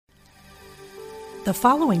The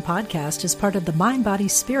following podcast is part of the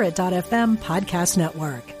MindBodySpirit.fm podcast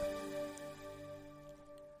network.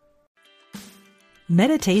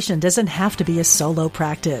 Meditation doesn't have to be a solo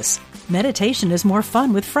practice. Meditation is more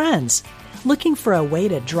fun with friends. Looking for a way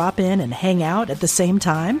to drop in and hang out at the same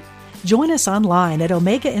time? Join us online at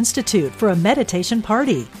Omega Institute for a meditation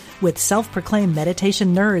party with self-proclaimed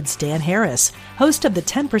meditation nerds Dan Harris, host of the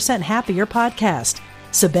 10% Happier podcast,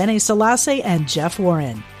 Sebene Selassie, and Jeff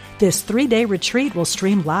Warren. This 3-day retreat will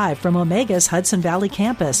stream live from Omega's Hudson Valley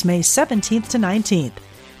campus May 17th to 19th.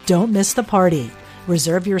 Don't miss the party.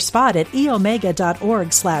 Reserve your spot at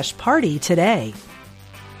eomega.org/party today.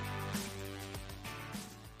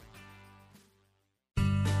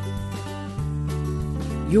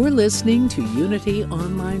 You're listening to Unity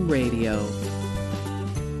Online Radio,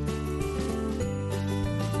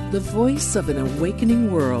 the voice of an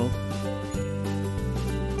awakening world.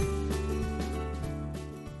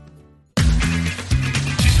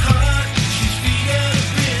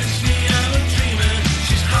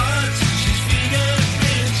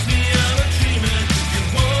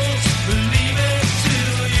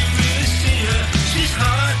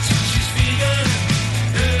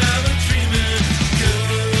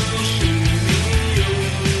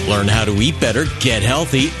 Learn how to eat better, get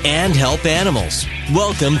healthy, and help animals.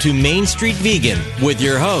 Welcome to Main Street Vegan with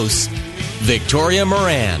your host, Victoria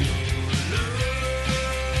Moran.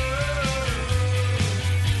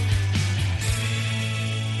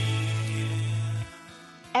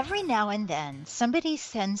 Every now and then, somebody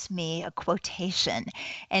sends me a quotation,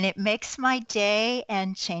 and it makes my day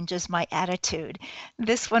and changes my attitude.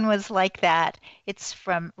 This one was like that. It's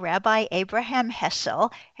from Rabbi Abraham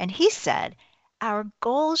Heschel, and he said, "Our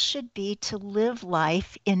goal should be to live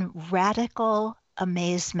life in radical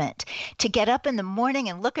amazement, to get up in the morning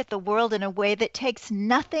and look at the world in a way that takes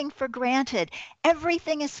nothing for granted.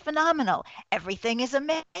 Everything is phenomenal. Everything is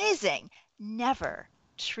amazing. Never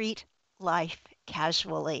treat life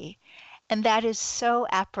casually." And that is so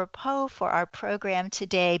apropos for our program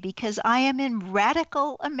today because I am in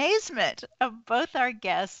radical amazement of both our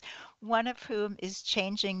guests, one of whom is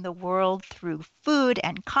changing the world through food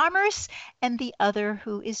and commerce, and the other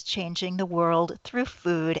who is changing the world through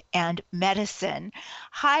food and medicine.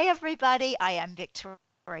 Hi, everybody. I am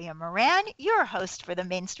Victoria Moran, your host for the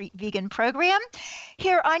Main Street Vegan program,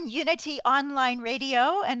 here on Unity Online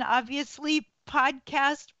Radio and obviously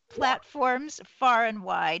podcast platforms far and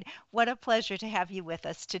wide. What a pleasure to have you with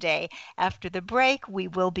us today. After the break, we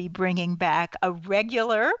will be bringing back a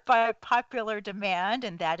regular by popular demand,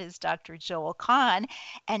 and that is Dr. Joel Kahn.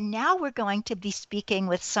 And now we're going to be speaking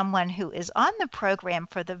with someone who is on the program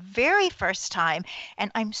for the very first time,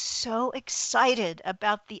 and I'm so excited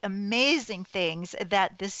about the amazing things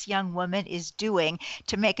that this young woman is doing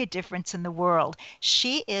to make a difference in the world.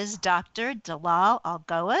 She is Dr. Dalal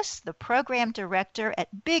Algoas, the program director at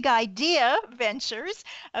Big Idea Ventures,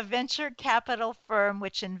 a venture capital firm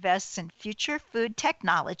which invests in future food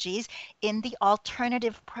technologies in the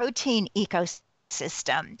alternative protein ecosystem.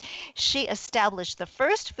 She established the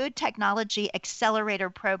first food technology accelerator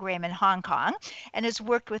program in Hong Kong and has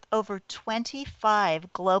worked with over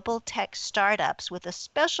 25 global tech startups with a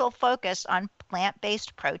special focus on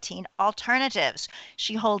plant-based protein alternatives.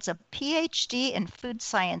 She holds a PhD in food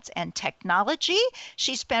science and technology.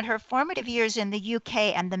 She spent her formative years in the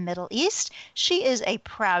UK and the Middle East. She is a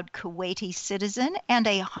proud Kuwaiti citizen and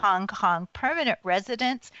a Hong Kong permanent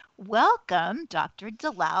resident. Welcome, Dr.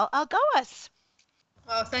 Dalal Algoas.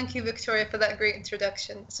 Oh, thank you, Victoria, for that great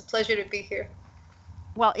introduction. It's a pleasure to be here.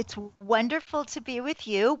 Well, it's wonderful to be with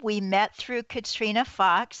you. We met through Katrina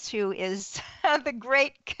Fox, who is the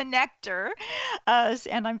great connector,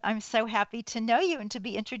 and I'm so happy to know you and to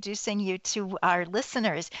be introducing you to our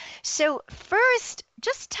listeners. So first,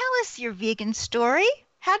 just tell us your vegan story.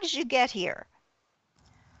 How did you get here?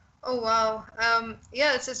 Oh, wow.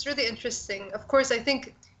 Yeah, it's really interesting. Of course, I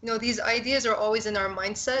think, these ideas are always in our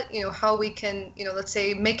mindset, how we can, let's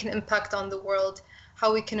say, make an impact on the world,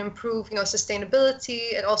 how we can improve,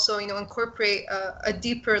 sustainability, and also, incorporate a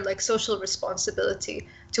deeper, social responsibility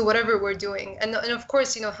to whatever we're doing. And of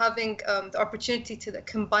course, having the opportunity to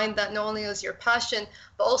combine that not only as your passion,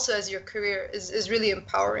 but also as your career is really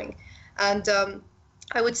empowering. And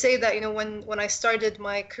I would say that, when I started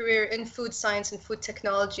my career in food science and food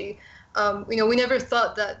technology, we never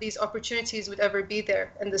thought that these opportunities would ever be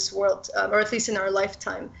there in this world, or at least in our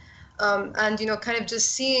lifetime. And, kind of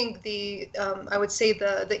just seeing I would say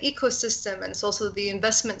the ecosystem, and it's also the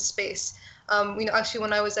investment space. Actually,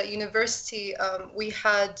 when I was at university, we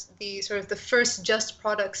had the first Just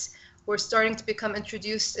products were starting to become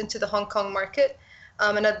introduced into the Hong Kong market.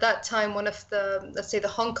 And at that time, one of the, let's say, the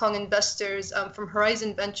Hong Kong investors from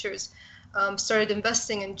Horizon Ventures started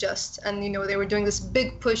investing in Just. And, they were doing this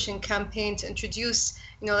big push and campaign to introduce,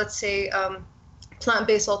 let's say,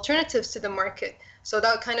 plant-based alternatives to the market. So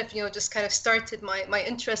that kind of, just kind of started my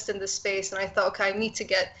interest in this space. And I thought, okay, I need to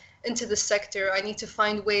get into the sector. I need to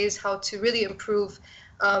find ways how to really improve,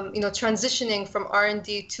 transitioning from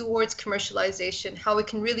R&D towards commercialization, how we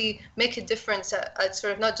can really make a difference at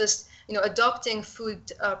sort of not just, adopting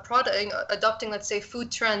food adopting, let's say,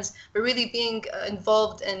 food trends, but really being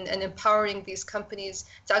involved in and empowering these companies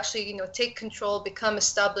to actually, take control, become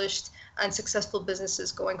established and successful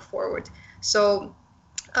businesses going forward. So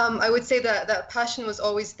I would say that passion was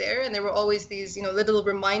always there, and there were always these, little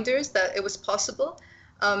reminders that it was possible.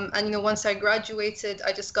 And once I graduated,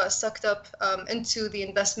 I just got sucked up into the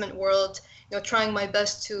investment world, trying my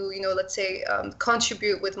best to, let's say,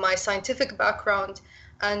 contribute with my scientific background.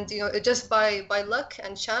 And, just by luck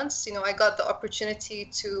and chance, I got the opportunity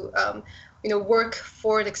to, work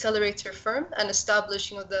for an accelerator firm and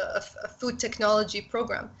establish, a food technology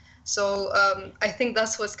program. So I think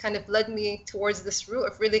that's what's kind of led me towards this route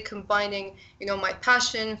of really combining, my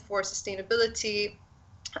passion for sustainability,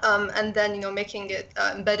 and then, making it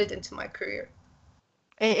embedded into my career.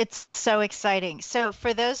 It's so exciting. So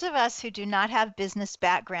for those of us who do not have business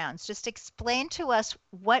backgrounds, just explain to us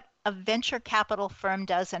what a venture capital firm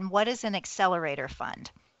does and what is an accelerator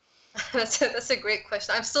fund. That's a great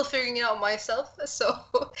question. I'm still figuring it out myself, so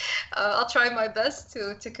I'll try my best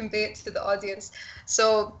to convey it to the audience.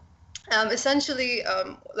 So essentially,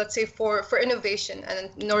 let's say for innovation,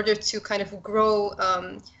 and in order to kind of grow,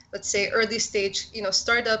 let's say, early stage,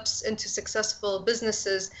 startups into successful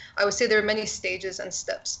businesses, I would say there are many stages and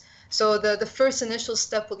steps. So the first initial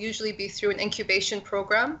step will usually be through an incubation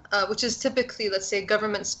program, which is typically, let's say,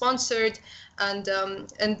 government sponsored, and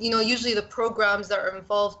usually the programs that are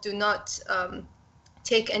involved do not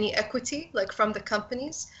take any equity, like from the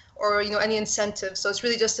companies, or any incentives. So it's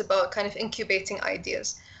really just about kind of incubating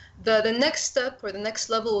ideas. The next step or the next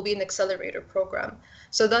level will be an accelerator program.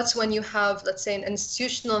 So that's when you have, let's say, an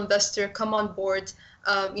institutional investor come on board,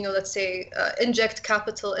 let's say, inject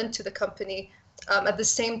capital into the company, at the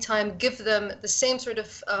same time give them the same sort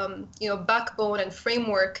of, backbone and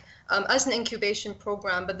framework as an incubation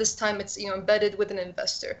program, but this time it's, embedded with an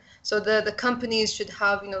investor. So the companies should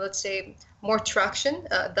have, let's say, more traction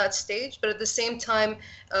at that stage, but at the same time,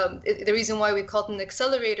 the reason why we call them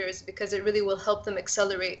accelerators is because it really will help them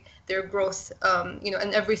accelerate their growth,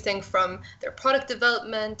 and everything from their product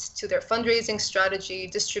development to their fundraising strategy,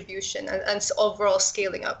 distribution, and overall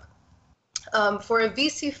scaling up. For a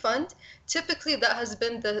VC fund, typically that has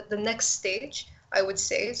been the next stage, I would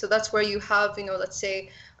say. So that's where you have, let's say,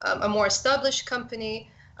 a more established company,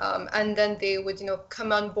 and then they would,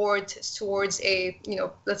 come on board towards a,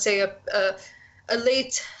 let's say a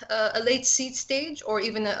late seed stage, or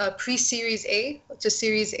even a pre-series A to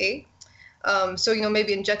series A. So,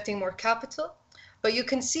 maybe injecting more capital. But you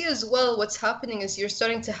can see as well what's happening is you're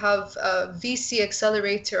starting to have VC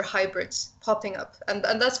accelerator hybrids popping up. And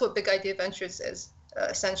that's what Big Idea Ventures is,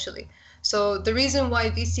 essentially. So the reason why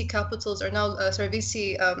VC capitals are now,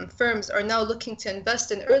 VC firms are now looking to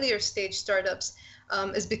invest in earlier stage startups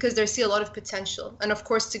is because they see a lot of potential. And of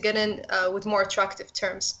course, to get in with more attractive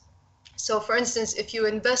terms. So for instance, if you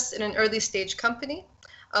invest in an early stage company,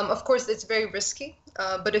 of course, it's very risky.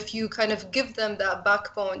 But if you kind of give them that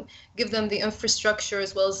backbone, give them the infrastructure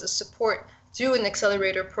as well as the support through an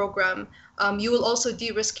accelerator program, you will also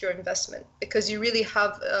de-risk your investment because you really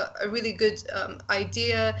have a really good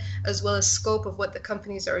idea as well as scope of what the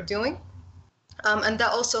companies are doing. And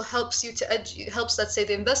that also helps you helps, let's say,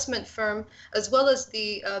 the investment firm as well as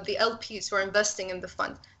the LPs who are investing in the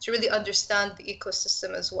fund to really understand the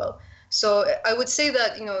ecosystem as well. So I would say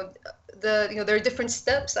that, there are different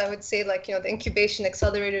steps. I would say like, the incubation,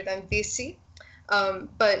 accelerator, then VC.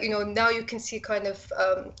 But, now you can see kind of,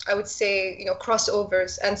 I would say,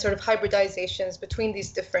 crossovers and sort of hybridizations between these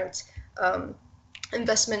different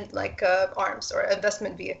investment arms or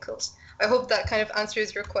investment vehicles. I hope that kind of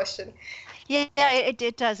answers your question. Yeah,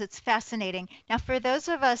 it does. It's fascinating. Now, for those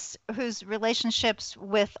of us whose relationships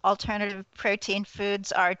with alternative protein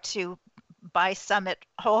foods are to buy Summit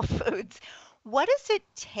Whole Foods, what does it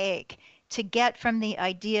take to get from the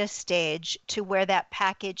idea stage to where that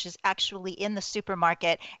package is actually in the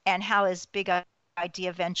supermarket, and how is Big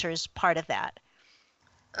Idea Ventures part of that?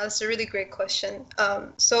 That's a really great question.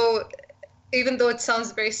 So even though it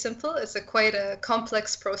sounds very simple, it's quite a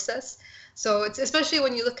complex process. So it's especially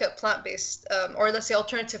when you look at plant-based or let's say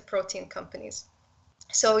alternative protein companies.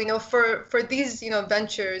 So, for these,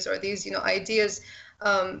 ventures or these, ideas,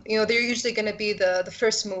 they're usually going to be the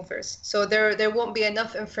first movers. So there won't be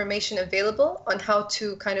enough information available on how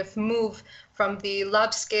to kind of move from the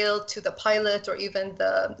lab scale to the pilot or even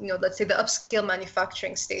the, let's say the upscale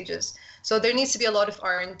manufacturing stages. So there needs to be a lot of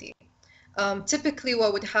R&D. Typically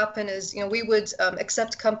what would happen is, we would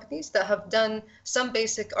accept companies that have done some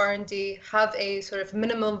basic R&D, have a sort of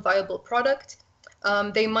minimum viable product.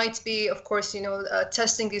 They might be, of course,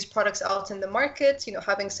 testing these products out in the market,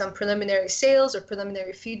 having some preliminary sales or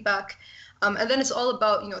preliminary feedback. And then it's all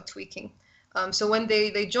about, tweaking. So when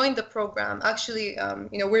they join the program, actually,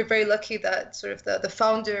 we're very lucky that sort of the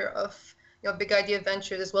founder of, Big Idea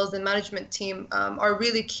Ventures, as well as the management team, are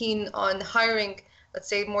really keen on hiring, let's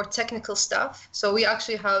say, more technical staff. So we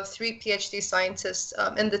actually have 3 PhD scientists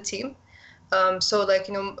in the team. So like,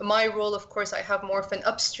 my role, of course, I have more of an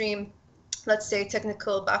upstream, let's say,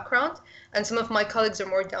 technical background, and some of my colleagues are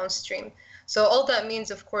more downstream. So all that means,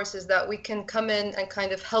 of course, is that we can come in and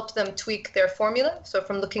kind of help them tweak their formula. So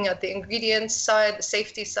from looking at the ingredients side, the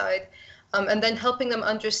safety side, and then helping them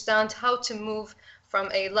understand how to move from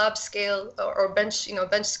a lab scale or bench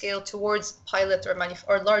scale towards pilot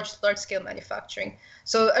or large scale manufacturing.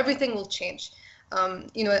 So everything will change.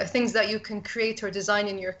 Things that you can create or design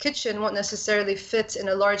in your kitchen won't necessarily fit in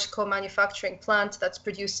a large co-manufacturing plant that's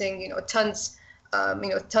producing, tons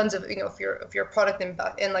of your product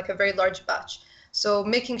in like a very large batch. So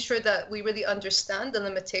making sure that we really understand the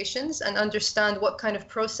limitations and understand what kind of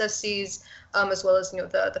processes, as well as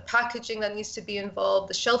the packaging that needs to be involved,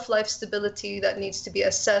 the shelf life stability that needs to be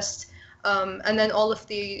assessed, and then all of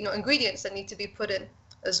the ingredients that need to be put in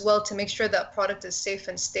as well to make sure that product is safe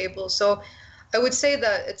and stable. So I would say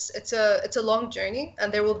that it's a long journey,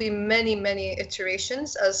 and there will be many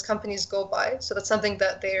iterations as companies go by. So that's something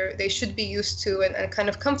that they should be used to and kind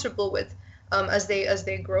of comfortable with as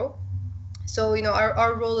they grow. So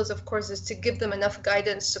our role is to give them enough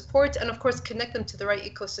guidance, support, and of course connect them to the right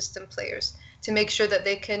ecosystem players to make sure that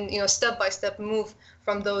they can step by step move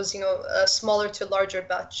from those smaller to larger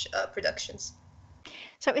batch productions.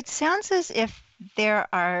 So it sounds as if there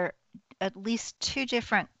are at least 2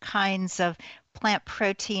 different kinds of plant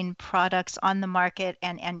protein products on the market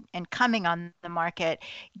and coming on the market.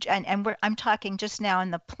 And I'm talking just now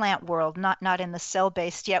in the plant world, not in the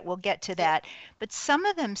cell-based yet. We'll get to that. But some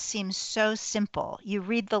of them seem so simple. You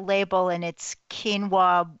read the label and it's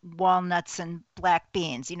quinoa, walnuts, and black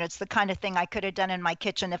beans. It's the kind of thing I could have done in my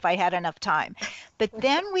kitchen if I had enough time. But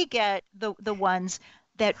then we get the ones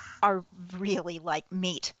that are really like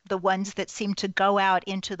meat, the ones that seem to go out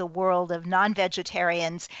into the world of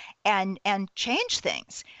non-vegetarians and change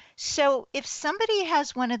things. So if somebody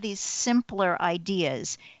has one of these simpler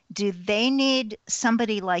ideas, do they need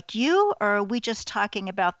somebody like you, or are we just talking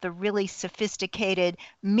about the really sophisticated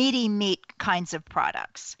meaty meat kinds of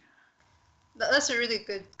products? That's a really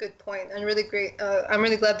good point and really great. I'm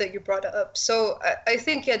really glad that you brought it up. So I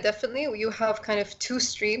think, yeah, definitely you have kind of 2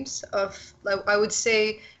 streams of, I would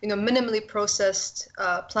say, minimally processed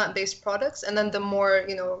plant-based products, and then the more,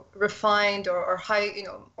 refined or high,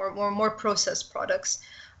 or more processed products.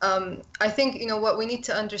 I think, what we need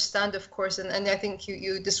to understand, of course, and I think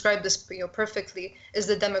you described this, perfectly, is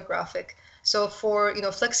the demographic. So for,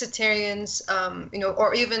 flexitarians,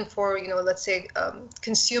 or even for, let's say,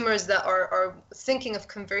 consumers that are thinking of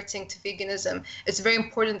converting to veganism, it's very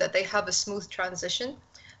important that they have a smooth transition.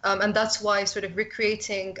 And that's why sort of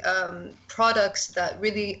recreating products that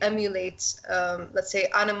really emulate, let's say,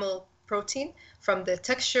 animal protein, from the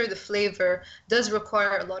texture, the flavor, does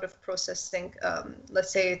require a lot of processing,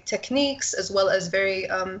 let's say, techniques, as well as very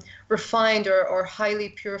refined or highly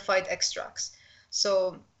purified extracts.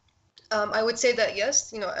 So I would say that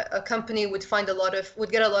yes, a company would get a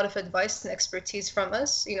lot of advice and expertise from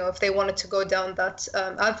us, if they wanted to go down that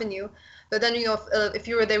avenue. But then,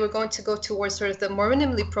 if they were going to go towards sort of the more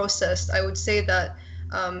minimally processed, I would say that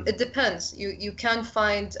it depends. You can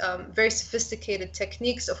find very sophisticated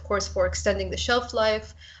techniques, of course, for extending the shelf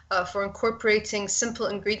life, for incorporating simple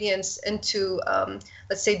ingredients into,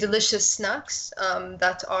 let's say, delicious snacks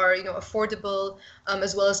that are, affordable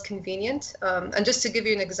as well as convenient. And just to give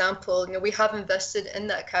you an example, we have invested in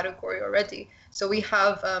that category already. So we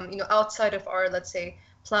have, outside of our, let's say,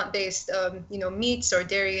 plant-based, meats or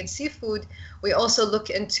dairy and seafood, we also look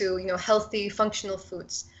into, healthy, functional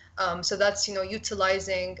foods. So that's,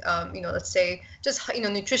 utilizing, let's say, just,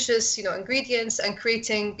 nutritious, ingredients and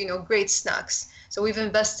creating, great snacks. So we've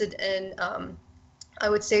invested in, I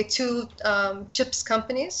would say, 2 chips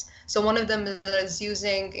companies. So one of them is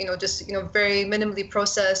using, just, very minimally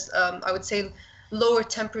processed, I would say, lower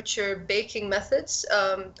temperature baking methods,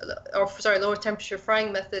 lower temperature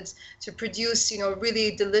frying methods to produce,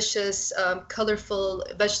 really delicious, colorful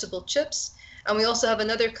vegetable chips. And we also have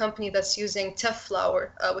another company that's using teff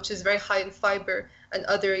flour, which is very high in fiber and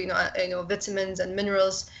other, vitamins and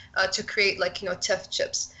minerals to create teff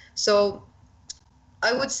chips. So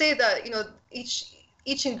I would say that,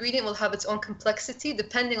 each ingredient will have its own complexity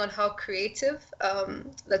depending on how creative,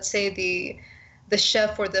 let's say the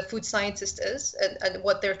chef or the food scientist is and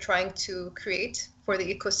what they're trying to create for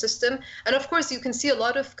the ecosystem. And of course, you can see a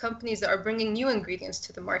lot of companies that are bringing new ingredients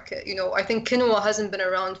to the market. I think quinoa hasn't been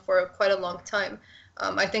around for quite a long time.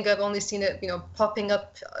 I think I've only seen it, popping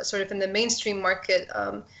up sort of in the mainstream market,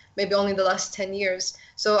 maybe only the last 10 years.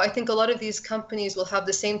 So I think a lot of these companies will have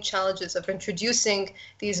the same challenges of introducing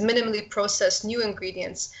these minimally processed new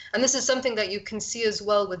ingredients. And this is something that you can see as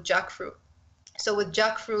well with jackfruit. So with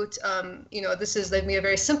jackfruit, this is maybe a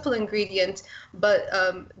very simple ingredient, but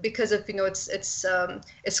because of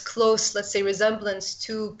its close, let's say, resemblance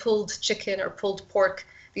to pulled chicken or pulled pork,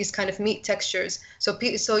 these kind of meat textures.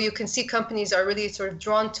 So you can see companies are really sort of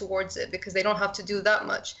drawn towards it because they don't have to do that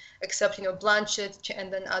much, except blanch it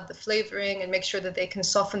and then add the flavoring and make sure that they can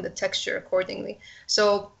soften the texture accordingly.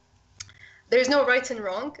 So there's no right and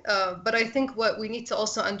wrong, but I think what we need to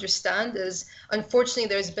also understand is, unfortunately,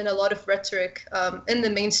 there's been a lot of rhetoric in the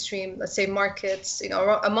mainstream, let's say, markets,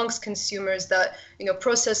 amongst consumers that,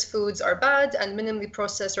 processed foods are bad and minimally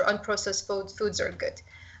processed or unprocessed foods are good.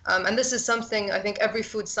 And this is something I think every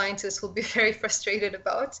food scientist will be very frustrated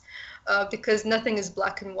about because nothing is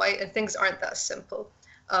black and white and things aren't that simple.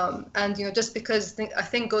 And just because a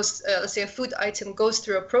thing goes, let's say a food item goes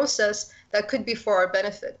through a process that could be for our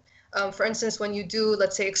benefit. For instance, when you do,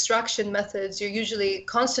 let's say, extraction methods, you're usually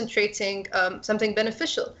concentrating something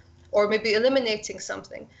beneficial or maybe eliminating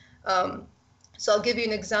something. So I'll give you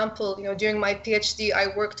an example. During my PhD,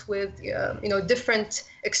 I worked with, different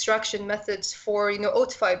extraction methods for,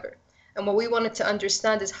 oat fiber. And what we wanted to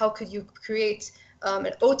understand is how could you create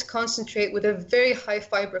an oat concentrate with a very high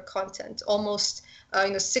fiber content, almost,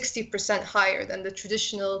 60% higher than the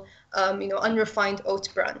traditional, unrefined oat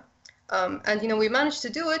bran. And we managed to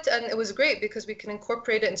do it, and it was great because we can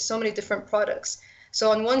incorporate it in so many different products.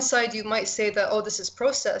 So on one side, you might say that, oh, this is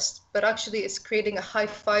processed, but actually it's creating a high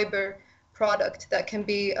fiber product that can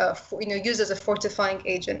be used as a fortifying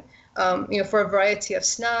agent, for a variety of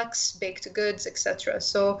snacks, baked goods, etc.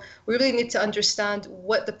 So we really need to understand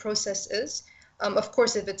what the process is. Of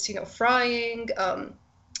course, if it's frying,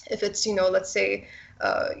 if it's let's say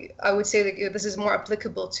I would say that this is more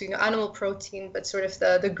applicable to animal protein, but sort of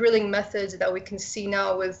the grilling methods that we can see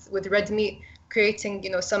now with red meat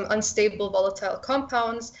creating some unstable volatile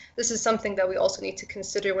compounds. This is something that we also need to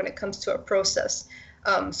consider when it comes to a process.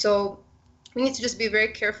 So we need to just be very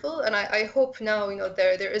careful, and I hope now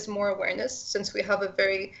there is more awareness since we have a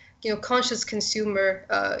very conscious consumer,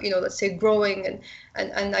 let's say growing,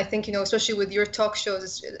 and I think especially with your talk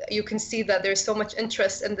shows, you can see that there's so much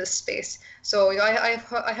interest in this space. So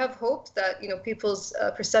I have hope that people's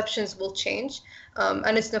perceptions will change,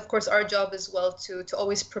 and it's of course our job as well to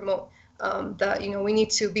always promote that we need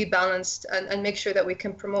to be balanced and make sure that we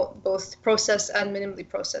can promote both processed and minimally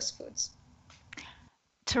processed foods.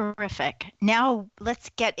 Terrific. Now let's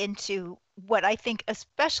get into what I think,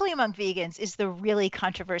 especially among vegans, is the really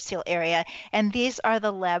controversial area, and these are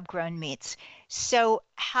the lab-grown meats. So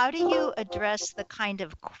how do you address the kind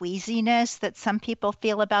of queasiness that some people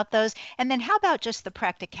feel about those? And then how about just the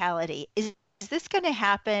practicality? Is this going to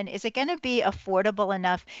happen? Is it going to be affordable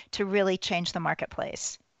enough to really change the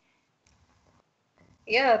marketplace?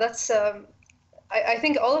 Yeah, that's I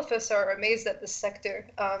think all of us are amazed at this sector.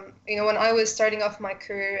 When I was starting off my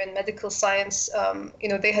career in medical science,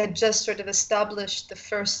 they had just sort of established the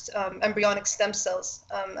first embryonic stem cells.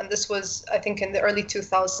 And this was, I think, in the early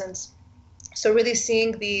 2000s. So really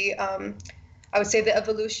seeing I would say the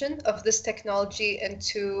evolution of this technology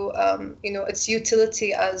into, its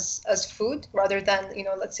utility as food rather than,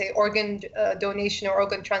 let's say organ donation or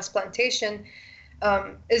organ transplantation.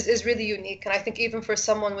 Is really unique. And I think even for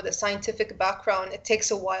someone with a scientific background, it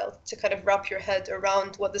takes a while to kind of wrap your head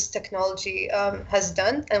around what this technology has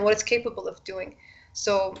done and what it's capable of doing.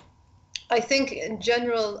 So I think in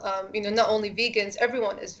general, not only vegans,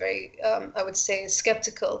 everyone is very, I would say,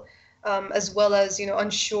 skeptical, as well as,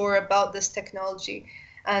 unsure about this technology.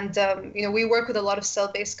 And, we work with a lot of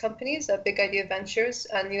cell-based companies at Big Idea Ventures.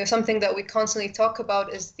 And, something that we constantly talk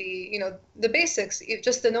about is the basics,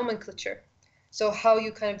 just the nomenclature. So how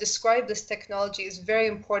you kind of describe this technology is very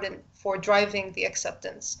important for driving the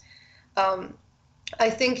acceptance. I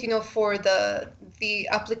think, for the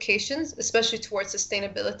applications, especially towards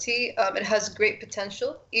sustainability, it has great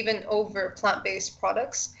potential, even over plant-based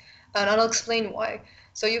products. And I'll explain why.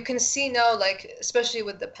 So you can see now, like, especially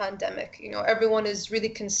with the pandemic, everyone is really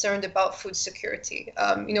concerned about food security.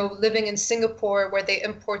 Living in Singapore, where they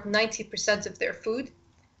import 90% of their food,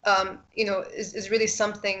 is really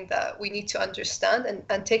something that we need to understand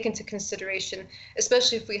and take into consideration,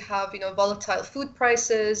 especially if we have, volatile food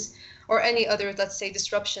prices or any other, let's say,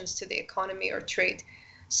 disruptions to the economy or trade.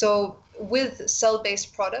 So with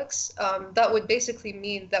cell-based products, that would basically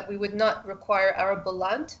mean that we would not require arable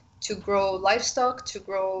land to grow livestock, to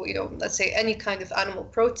grow, let's say, any kind of animal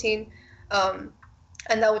protein.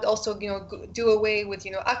 And that would also, do away with,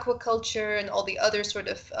 aquaculture and all the other sort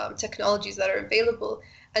of technologies that are available.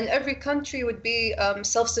 And every country would be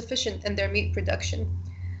self-sufficient in their meat production.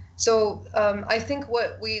 So I think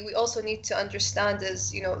what we also need to understand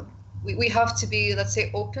is, we have to be, let's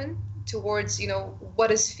say, open towards,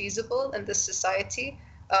 what is feasible in this society.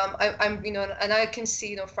 I'm, and I can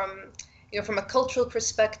see, from a cultural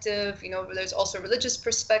perspective, there's also religious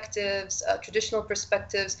perspectives, traditional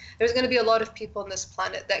perspectives. There's going to be a lot of people on this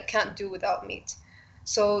planet that can't do without meat.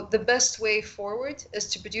 So the best way forward is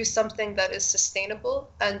to produce something that is sustainable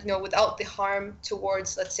and, without the harm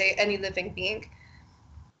towards, let's say, any living being,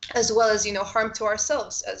 as well as, harm to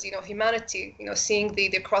ourselves as, humanity, seeing the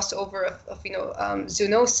crossover of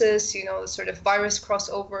zoonosis, sort of virus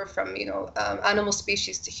crossover from, animal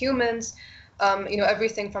species to humans.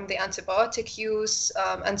 Everything from the antibiotic use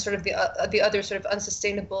and sort of the other sort of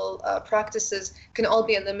unsustainable practices can all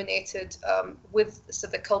be eliminated with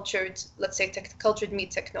the cultured, let's say, cultured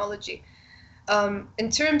meat technology. In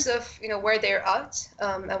terms of where they're at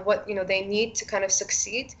and what they need to kind of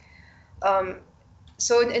succeed.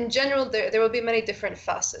 So in general, there will be many different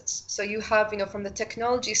facets. So you have, from the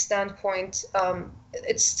technology standpoint,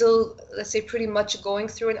 it's still, let's say, pretty much going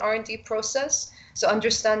through an R&D process. So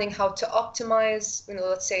understanding how to optimize,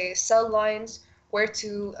 let's say, cell lines, where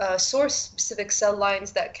to source specific cell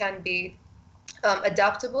lines that can be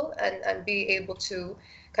adaptable and be able to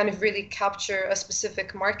kind of really capture a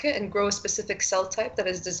specific market and grow a specific cell type that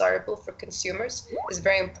is desirable for consumers is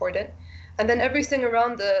very important. And then everything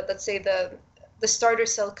around let's say, the starter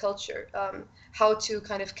cell culture, how to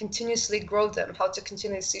kind of continuously grow them, how to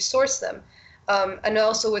continuously source them, and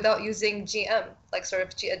also without using GM, like sort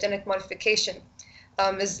of genetic modification,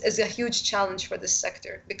 is a huge challenge for this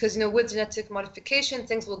sector because, with genetic modification,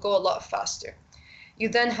 things will go a lot faster. You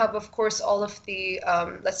then have, of course, all of the,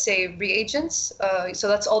 let's say, reagents. So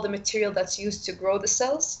that's all the material that's used to grow the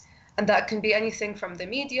cells. And that can be anything from the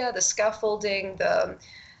media, the scaffolding, the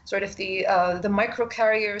sort of the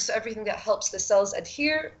microcarriers, so everything that helps the cells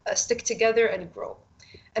adhere, stick together, and grow.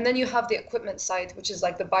 And then you have the equipment side, which is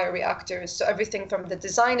like the bioreactors. So everything from the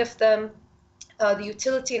design of them, the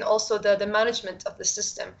utility, and also the management of the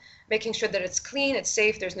system, making sure that it's clean, it's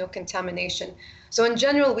safe, there's no contamination. So in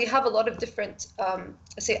general, we have a lot of different,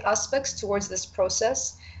 let's say, aspects towards this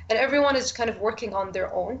process. And everyone is kind of working on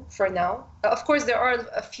their own for now. Of course, there are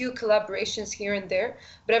a few collaborations here and there,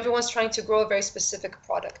 but everyone's trying to grow a very specific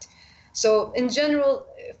product. So in general,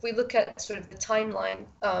 if we look at sort of the timeline,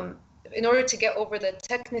 in order to get over the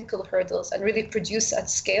technical hurdles and really produce at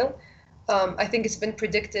scale, I think it's been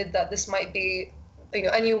predicted that this might be,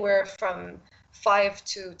 anywhere from 5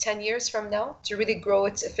 to 10 years from now to really grow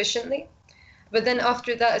it efficiently. But then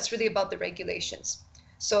after that, it's really about the regulations.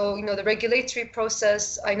 So, the regulatory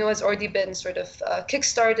process, I know, has already been sort of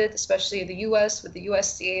kickstarted, especially in the US with the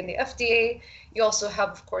USDA and the FDA. You also have,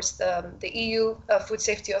 of course, the EU food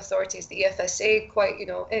safety authorities, the EFSA, quite,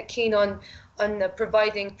 keen on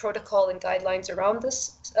providing protocol and guidelines around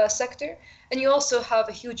this sector. And you also have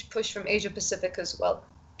a huge push from Asia Pacific as well.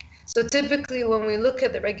 So typically, when we look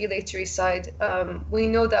at the regulatory side, we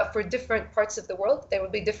know that for different parts of the world, there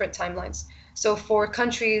will be different timelines. So for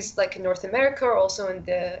countries like in North America or also in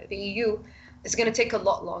the EU, it's going to take a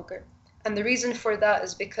lot longer. And the reason for that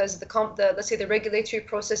is because let's say the regulatory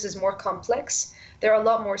process is more complex. There are a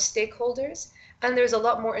lot more stakeholders, and there's a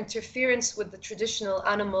lot more interference with the traditional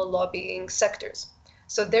animal lobbying sectors.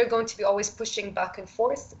 So they're going to be always pushing back and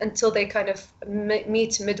forth until they kind of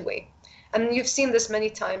meet midway. And you've seen this many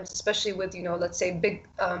times, especially with, let's say, big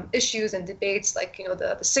issues and debates like,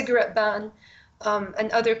 the cigarette ban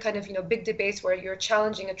and other kind of, big debates where you're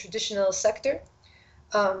challenging a traditional sector.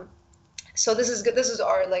 So this is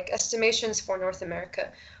our estimations for North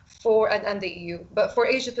America and the EU. But for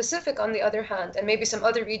Asia Pacific, on the other hand, and maybe some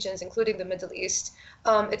other regions, including the Middle East,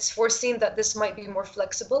 it's foreseen that this might be more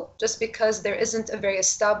flexible just because there isn't a very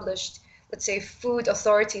established, let's say, food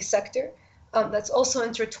authority sector that's also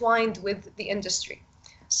intertwined with the industry.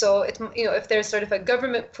 So if there's sort of a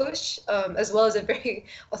government push, as well as a very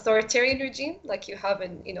authoritarian regime like you have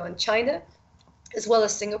in China, as well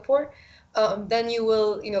as Singapore, then you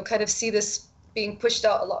will kind of see this being pushed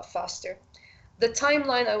out a lot faster. The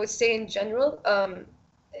timeline, I would say in general,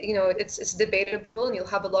 it's debatable, and you'll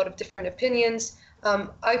have a lot of different opinions.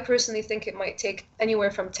 I personally think it might take anywhere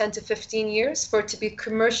from 10 to 15 years for it to be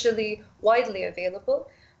commercially widely available.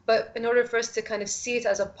 But in order for us to kind of see it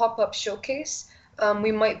as a pop-up showcase,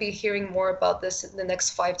 we might be hearing more about this in the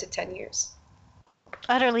next 5 to 10 years.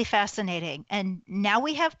 Utterly fascinating. And now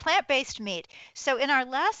we have plant-based meat. So in our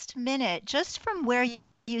last minute, just from where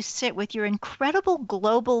you sit with your incredible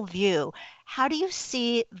global view, how do you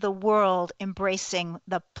see the world embracing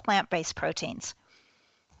the plant-based proteins?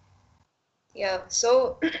 Yeah,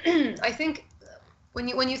 so I think when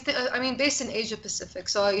you think, I mean, based in Asia Pacific,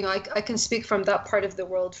 so I can speak from that part of the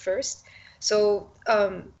world first. So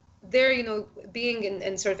there, being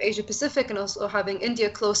in sort of Asia Pacific and also having India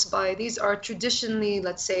close by, these are traditionally,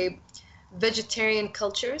 let's say, vegetarian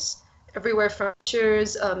cultures everywhere from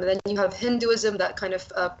cultures. And then you have Hinduism that kind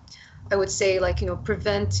of, I would say,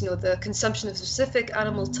 prevent, the consumption of specific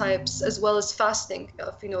animal types, as well as fasting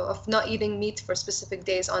of not eating meat for specific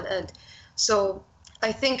days on end. So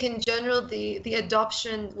I think in general, the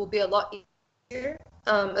adoption will be a lot easier,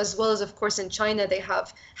 as well as, of course, in China, they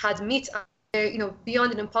have had meat.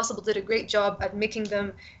 Beyond and Impossible did a great job at making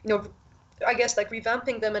them, I guess, like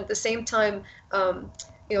revamping them, and at the same time,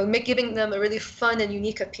 giving them a really fun and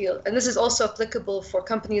unique appeal. And this is also applicable for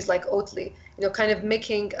companies like Oatly, kind of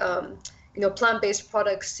making, plant-based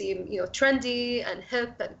products seem, trendy and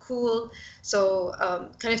hip and cool. So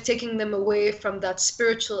kind of taking them away from that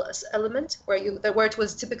spiritual element where it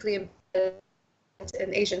was typically embedded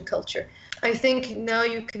in Asian culture. I think now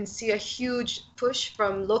you can see a huge push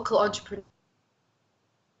from local entrepreneurs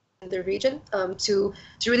in the region to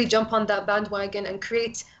really jump on that bandwagon and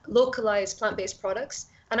create localized plant-based products.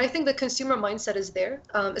 And I think the consumer mindset is there,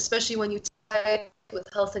 especially when you tie it with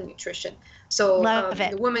health and nutrition. So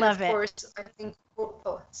the women, of course, I think.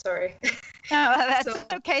 Oh, sorry. No, that's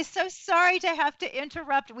okay. So sorry to have to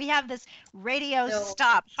interrupt. We have this radio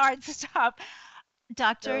hard stop.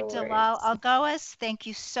 Dr. Dalal Alghowas, thank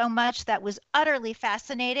you so much. That was utterly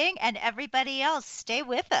fascinating. And everybody else, stay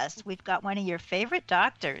with us. We've got one of your favorite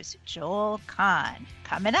doctors, Joel Kahn,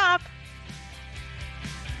 coming up.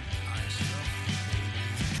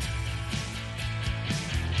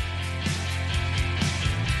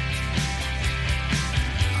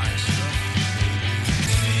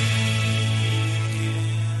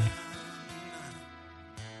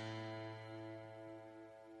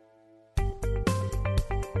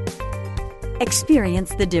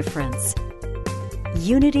 Experience the difference.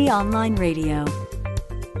 Unity Online Radio.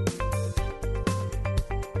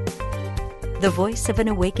 The voice of an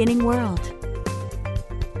awakening world.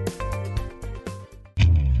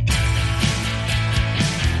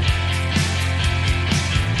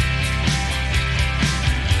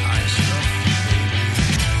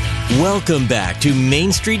 Welcome back to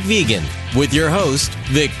Main Street Vegan with your host,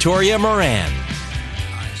 Victoria Moran.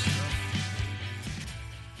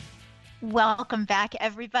 Welcome back,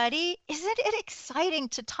 everybody. Isn't it exciting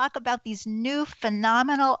to talk about these new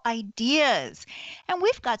phenomenal ideas? And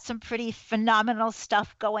we've got some pretty phenomenal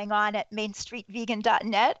stuff going on at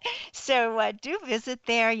mainstreetvegan.net. So do visit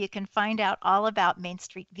there. You can find out all about Main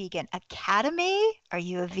Street Vegan Academy. Are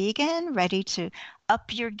you a vegan ready to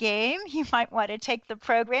up your game? You might want to take the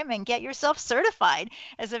program and get yourself certified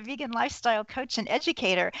as a vegan lifestyle coach and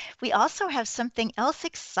educator. We also have something else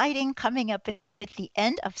exciting coming up at the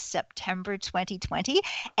end of September 2020,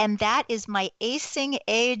 and that is my Acing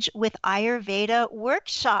Age with Ayurveda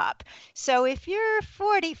workshop. So if you're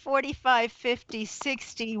 40, 45, 50,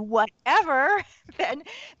 60, whatever, then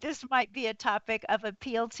this might be a topic of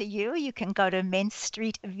appeal to you. You can go to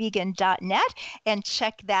mainstreetvegan.net and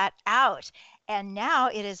check that out. And now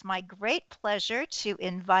it is my great pleasure to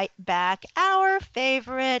invite back our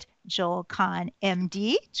favorite Joel Kahn,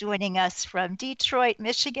 MD, joining us from Detroit,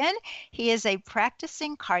 Michigan. He is a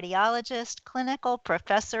practicing cardiologist, clinical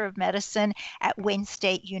professor of medicine at Wayne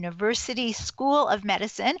State University School of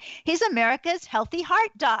Medicine. He's America's Healthy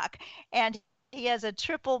Heart Doc, and he has a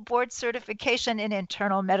triple board certification in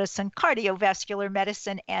internal medicine, cardiovascular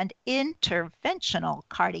medicine, and interventional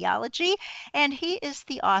cardiology. And he is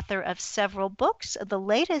the author of several books, the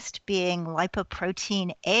latest being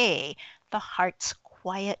Lipoprotein A, the Heart's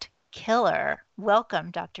Quiet Killer.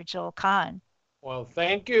 Welcome, Dr. Joel Kahn. Well,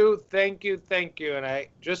 thank you, thank you, thank you. And I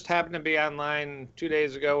just happened to be online 2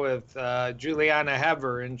 days ago with Juliana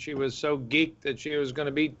Hever, and she was so geeked that she was going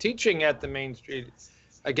to be teaching at the Main Street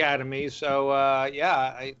Academy. So,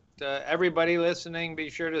 everybody listening, be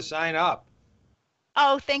sure to sign up.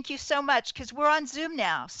 Oh, thank you so much, because we're on Zoom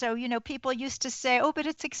now. So, people used to say, oh, but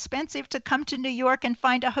it's expensive to come to New York and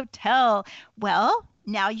find a hotel. Well,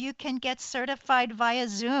 now you can get certified via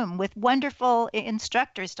Zoom with wonderful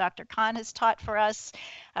instructors. Dr. Khan has taught for us.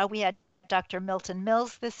 We had Dr. Milton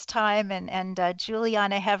Mills this time, and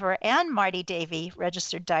Juliana Hever and Marty Davey,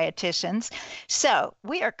 registered dietitians. So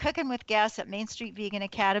we are cooking with gas at Main Street Vegan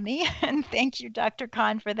Academy. And thank you, Dr.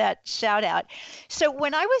 Khan, for that shout out. So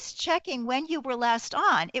when I was checking when you were last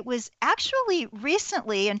on, it was actually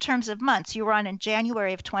recently in terms of months. You were on in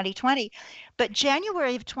January of 2020, but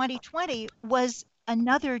January of 2020 was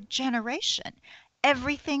another generation.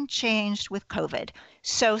 Everything changed with COVID.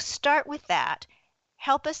 So start with that.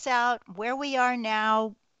 Help us out where we are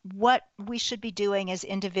now, what we should be doing as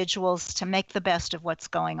individuals to make the best of what's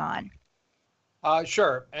going on.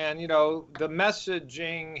 Sure. And, the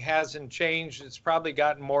messaging hasn't changed. It's probably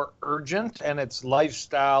gotten more urgent, and it's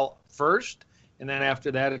lifestyle first. And then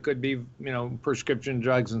after that, it could be, prescription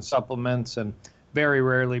drugs and supplements, and very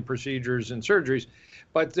rarely procedures and surgeries.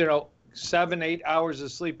 But, 7-8 hours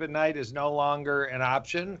of sleep at night is no longer an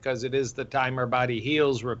option, because it is the time our body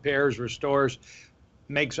heals, repairs, restores,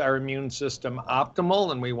 makes our immune system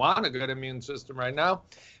optimal, and we want a good immune system right now.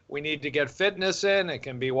 We need to get fitness in. It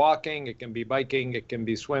can be walking, it can be biking, it can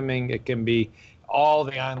be swimming, it can be all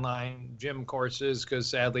the online gym courses, because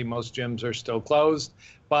sadly most gyms are still closed.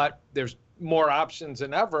 But there's more options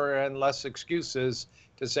than ever and less excuses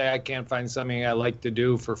to say I can't find something I like to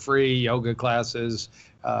do for free. Yoga classes,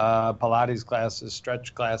 Pilates classes,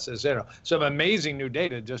 stretch classes, some amazing new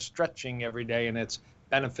data just stretching every day and its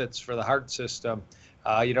benefits for the heart system.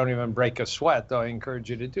 You don't even break a sweat, though I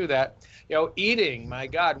encourage you to do that. Eating, my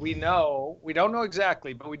God, we don't know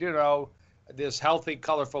exactly, but we do know this healthy,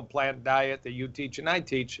 colorful plant diet that you teach and I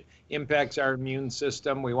teach impacts our immune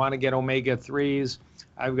system. We want to get omega-3s.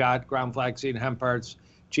 I've got ground flaxseed, hemp hearts,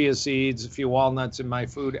 chia seeds, a few walnuts in my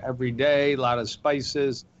food every day, a lot of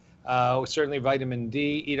spices, certainly vitamin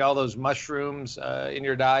D. Eat all those mushrooms in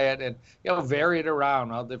your diet, and vary it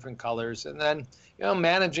around, all different colors. And then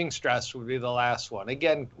managing stress would be the last one.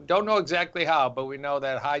 Again, don't know exactly how, but we know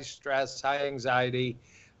that high stress, high anxiety,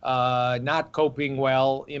 not coping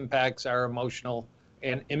well impacts our emotional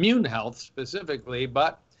and immune health specifically.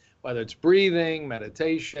 But whether it's breathing,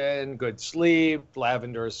 meditation, good sleep,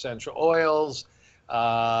 lavender essential oils,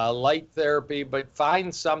 light therapy, but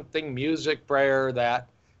find something, music, prayer, that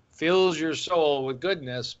fills your soul with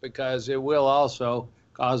goodness, because it will also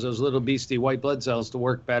cause those little beastie white blood cells to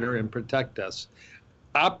work better and protect us.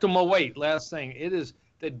 Optimal weight, last thing. It is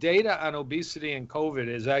the data on obesity and COVID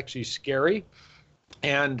is actually scary.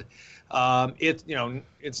 And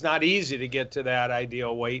it's not easy to get to that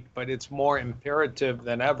ideal weight, but it's more imperative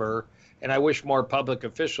than ever. And I wish more public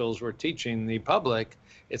officials were teaching the public.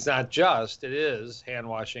 It's not just, it is hand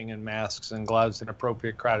washing and masks and gloves and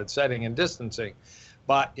appropriate crowded setting and distancing.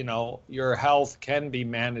 But, your health can be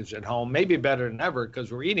managed at home, maybe better than ever,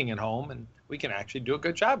 because we're eating at home and we can actually do a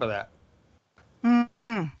good job of that.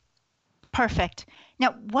 Mm-hmm. Perfect.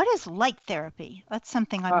 Now, what is light therapy? That's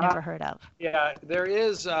something I've never heard of. Yeah, there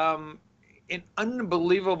is an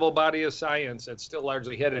unbelievable body of science that's still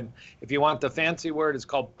largely hidden. If you want the fancy word, it's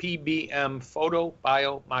called PBM,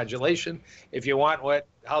 photobiomodulation. If you want what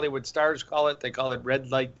Hollywood stars call it, they call it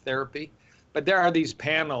red light therapy. But there are these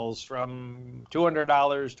panels from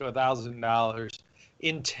 $200 to $1,000,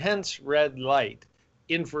 intense red light,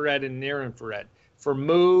 infrared and near infrared, for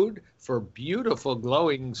mood, for beautiful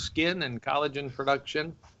glowing skin and collagen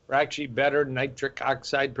production, for actually better nitric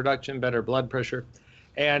oxide production, better blood pressure,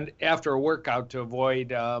 and after a workout to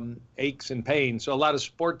avoid aches and pains. So a lot of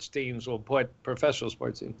sports teams will put, professional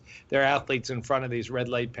sports teams, their athletes in front of these red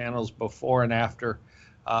light panels before and after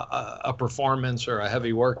a performance or a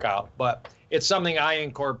heavy workout. But it's something I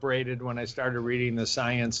incorporated when I started reading the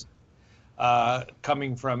science,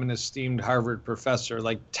 coming from an esteemed Harvard professor,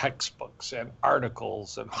 like textbooks and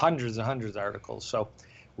articles and hundreds of articles. So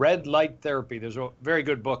red light therapy, there's a very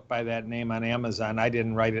good book by that name on Amazon. I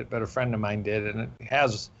didn't write it, but a friend of mine did, and it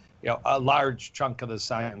has a large chunk of the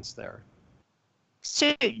science there.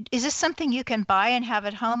 So is this something you can buy and have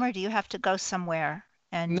at home, or do you have to go somewhere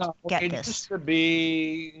and get this? It used to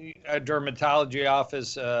be a dermatology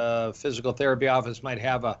office, a physical therapy office might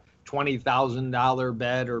have a $20,000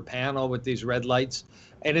 bed or panel with these red lights,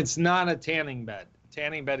 and it's not a tanning bed.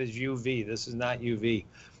 Tanning bed is UV. This is not UV.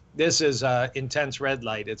 this is intense red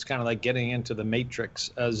light. It's kind of like getting into the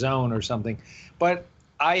matrix zone or something. But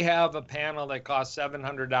I have a panel that costs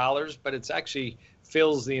 $700, but it's actually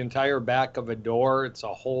fills the entire back of a door. It's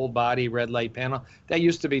a whole body red light panel. That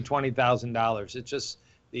used to be $20,000. It's just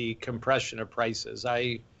the compression of prices.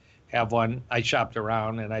 I have one. I shopped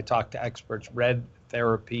around and I talked to experts,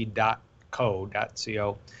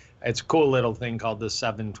 redtherapy.co. It's a cool little thing called the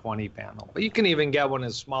 720 panel. But you can even get one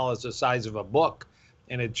as small as the size of a book,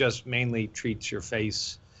 and it just mainly treats your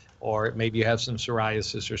face, or maybe you have some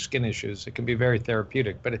psoriasis or skin issues. It can be very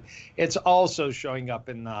therapeutic. But it's also showing up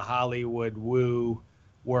in the Hollywood woo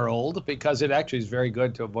world because it actually is very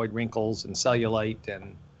good to avoid wrinkles and cellulite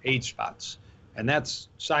and age spots. And that's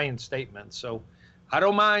science statements. So I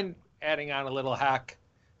don't mind adding on a little hack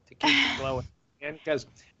to keep it glowing. And because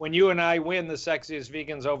when you and I win the Sexiest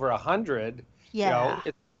Vegans over 100,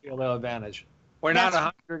 it's a little advantage. We're not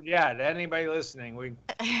 100 yet. Anybody listening, we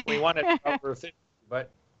want it over 50, but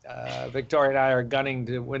Victoria and I are gunning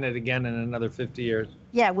to win it again in another 50 years.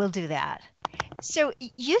 Yeah, we'll do that. So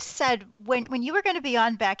you said when you were going to be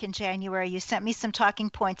on back in January, you sent me some talking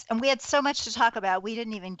points, and we had so much to talk about, we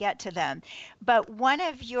didn't even get to them. But one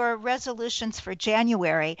of your resolutions for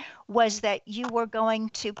January was that you were going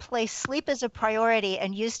to place sleep as a priority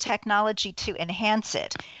and use technology to enhance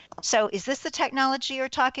it. So is this the technology you're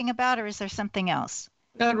talking about, or is there something else?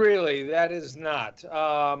 Not really. That is not.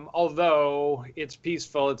 Although it's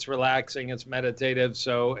peaceful, it's relaxing, it's meditative,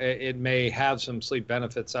 so it may have some sleep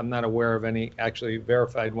benefits. I'm not aware of any actually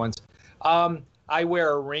verified ones. I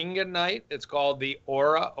wear a ring at night. It's called the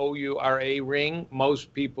Oura, O-U-R-A ring.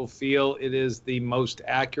 Most people feel it is the most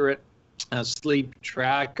accurate sleep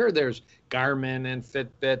tracker. There's Garmin and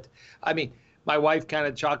Fitbit. I mean, my wife kind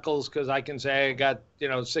of chuckles because I can say I got,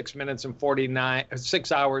 6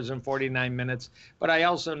 hours and 49 minutes. But I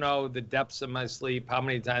also know the depths of my sleep, how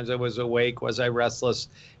many times I was awake, was I restless?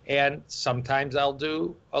 And sometimes I'll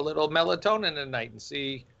do a little melatonin at night and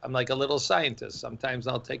see, I'm like a little scientist. Sometimes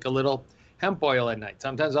I'll take a little hemp oil at night.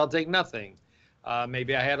 Sometimes I'll take nothing.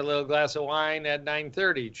 Maybe I had a little glass of wine at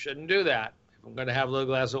 9:30. Shouldn't do that. If I'm going to have a little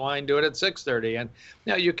glass of wine, do it at 6:30. And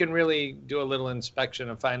you can really do a little inspection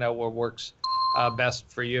and find out what works best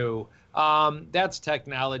for you. That's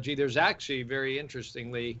technology. There's actually, very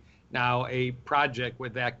interestingly, now a project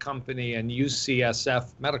with that company and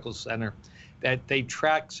UCSF Medical Center that they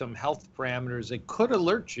track some health parameters that could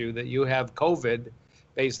alert you that you have COVID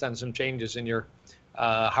based on some changes in your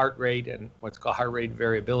heart rate and what's called heart rate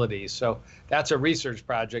variability. So that's a research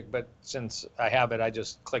project, but since I have it, I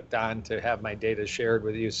just clicked on to have my data shared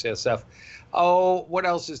with UCSF. Oh, what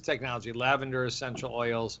else is technology? Lavender essential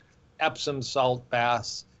oils, Epsom salt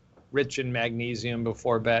baths, rich in magnesium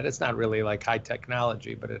before bed. It's not really like high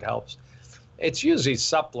technology, but it helps. It's usually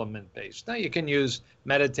supplement based. Now you can use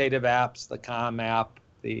meditative apps, the Calm app,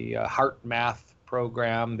 the Heart Math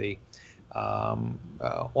program, the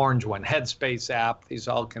orange one, Headspace app. These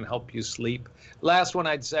all can help you sleep. Last one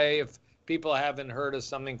I'd say, if people haven't heard of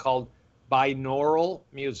something called binaural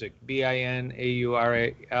music,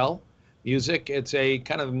 B-I-N-A-U-R-A-L music. It's a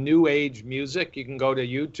kind of new age music. You can go to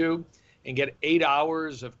YouTube and get 8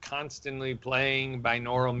 hours of constantly playing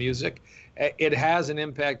binaural music. It has an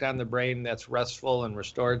impact on the brain that's restful and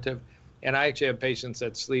restorative. And I actually have patients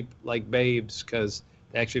that sleep like babes because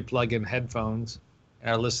they actually plug in headphones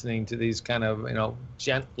and are listening to these kind of,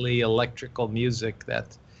 gently electrical music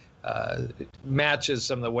that matches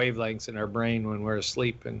some of the wavelengths in our brain when we're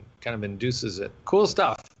asleep and kind of induces it. Cool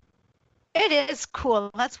stuff. It is cool.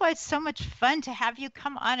 That's why it's so much fun to have you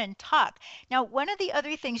come on and talk. Now, one of the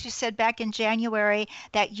other things you said back in January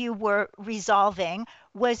that you were resolving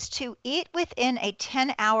was to eat within a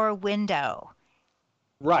 10-hour window.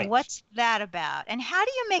 Right. What's that about? And how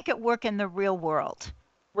do you make it work in the real world?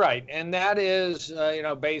 Right. And that is,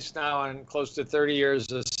 based now on close to 30 years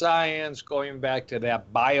of science, going back to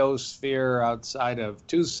that biosphere outside of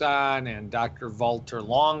Tucson and Dr. Walter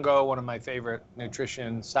Longo, one of my favorite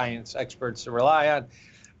nutrition science experts to rely on.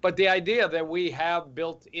 But the idea that we have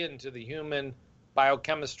built into the human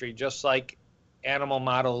biochemistry, just like animal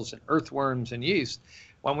models and earthworms and yeast,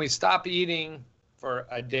 when we stop eating for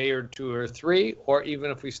a day or two or three, or even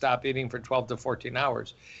if we stop eating for 12 to 14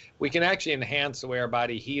 hours, we can actually enhance the way our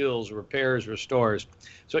body heals, repairs, restores.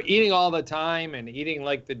 So eating all the time and eating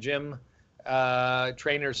like the gym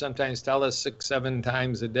trainers sometimes tell us 6-7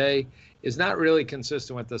 times a day is not really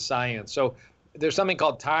consistent with the science. So there's something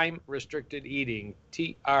called time-restricted eating,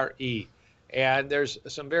 TRE. And there's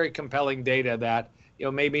some very compelling data that,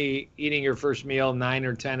 maybe eating your first meal 9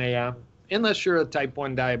 or 10 a.m., unless you're a type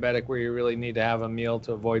 1 diabetic where you really need to have a meal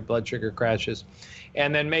to avoid blood sugar crashes.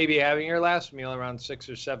 And then maybe having your last meal around 6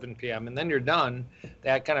 or 7 p.m. And then you're done.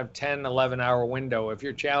 That kind of 10, 11-hour window. If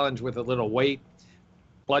you're challenged with a little weight,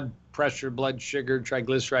 blood pressure, blood sugar,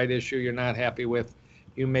 triglyceride issue you're not happy with,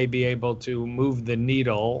 you may be able to move the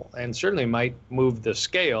needle and certainly might move the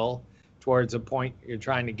scale towards a point you're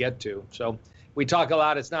trying to get to. So we talk a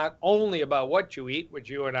lot. It's not only about what you eat, which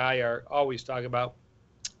you and I are always talking about,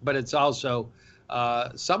 but it's also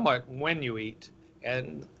somewhat when you eat.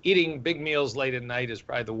 And eating big meals late at night is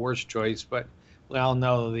probably the worst choice, but we all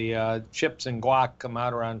know the chips and guac come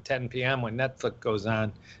out around 10 p.m. when Netflix goes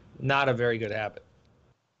on. Not a very good habit.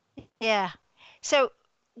 Yeah. So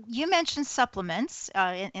you mentioned supplements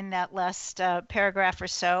in that last paragraph or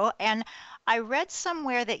so, and I read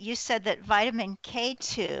somewhere that you said that vitamin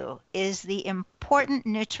K2 is the important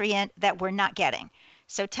nutrient that we're not getting.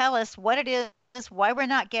 So tell us what it is, why we're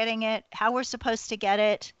not getting it, how we're supposed to get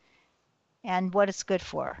it, and what it's good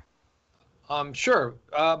for. Sure.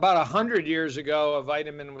 About 100 years ago, a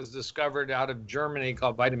vitamin was discovered out of Germany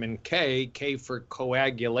called vitamin K, K for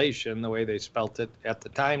coagulation, the way they spelt it at the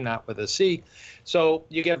time, not with a C. So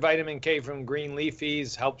you get vitamin K from green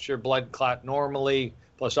leafies, helps your blood clot normally,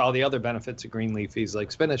 plus all the other benefits of green leafies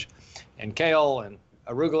like spinach and kale and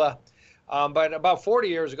arugula. But about 40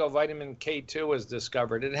 years ago, vitamin K2 was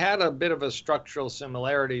discovered. It had a bit of a structural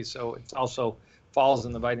similarity, so it also falls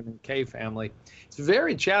in the vitamin K family. It's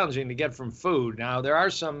very challenging to get from food. Now, there are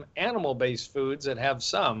some animal-based foods that have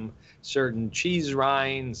some certain cheese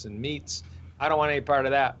rinds and meats. I don't want any part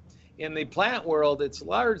of that. In the plant world, it's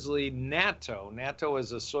largely natto. Natto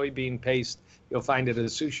is a soybean paste. You'll find it at a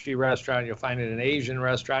sushi restaurant. You'll find it in an Asian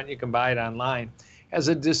restaurant. You can buy it online. It has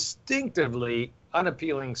a distinctively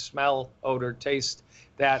unappealing smell, odor, taste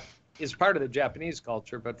that is part of the Japanese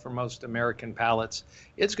culture, but for most American palates,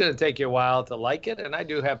 it's going to take you a while to like it. And I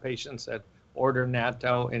do have patients that order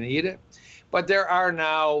natto and eat it. But there are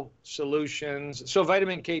now solutions. So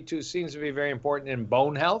vitamin K2 seems to be very important in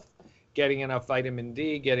bone health. Getting enough vitamin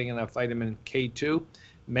D, getting enough vitamin K2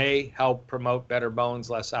 may help promote better bones,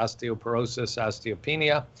 less osteoporosis,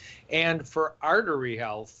 osteopenia. And for artery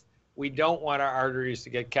health, we don't want our arteries to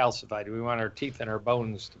get calcified. We want our teeth and our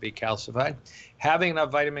bones to be calcified. Having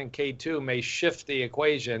enough vitamin K2 may shift the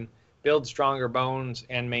equation, build stronger bones,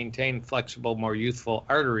 and maintain flexible, more youthful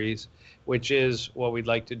arteries, which is what we'd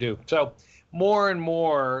like to do. So more and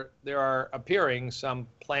more, there are appearing some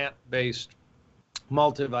plant-based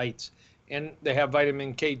multivites, and they have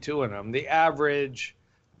vitamin K2 in them. The average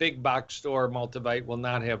big box store multivite will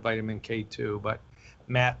not have vitamin K2, but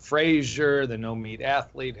Matt Frazier, the no meat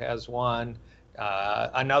athlete, has one.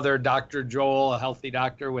 Another Dr. Joel, a healthy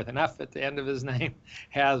doctor with an F at the end of his name,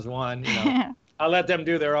 has one. You know, I'll let them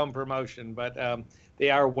do their own promotion, but they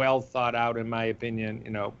are well thought out, in my opinion,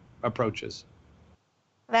 approaches.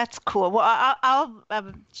 That's cool. Well, I'll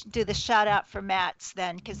do the shout out for Matt's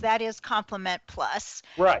then, because that is Complement Plus.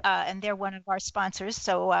 Right. And they're one of our sponsors.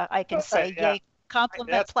 So I can say, yay,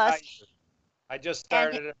 Complement Plus. I just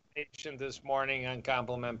started a patient this morning on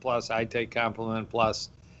Complement Plus. I take Complement Plus,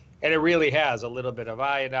 and it really has a little bit of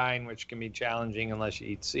iodine, which can be challenging unless you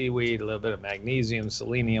eat seaweed, a little bit of magnesium,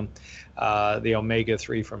 selenium, the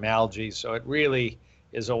omega-3 from algae. So it really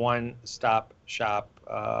is a one-stop shop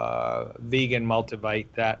vegan multivite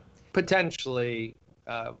that potentially,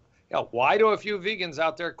 why do a few vegans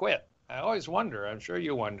out there quit? I always wonder. I'm sure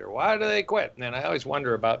you wonder, why do they quit? And I always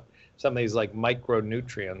wonder about some of these like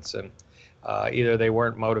micronutrients, and either they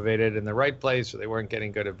weren't motivated in the right place, or they weren't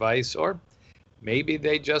getting good advice, or maybe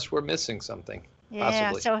they just were missing something. Yeah,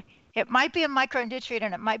 possibly. So it might be a micronutrient,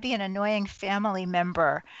 and it might be an annoying family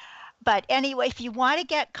member. But anyway, if you want to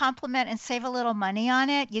get Complement and save a little money on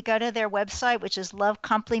it, you go to their website, which is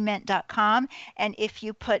lovecomplement.com. And if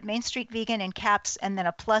you put Main Street Vegan in caps and then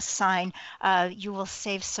a plus sign, you will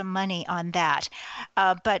save some money on that.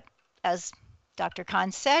 But as Dr.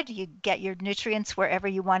 Kahn said, you get your nutrients wherever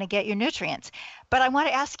you want to get your nutrients. But I want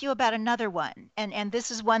to ask you about another one. And this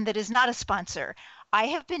is one that is not a sponsor. I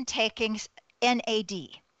have been taking NAD.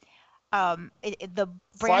 The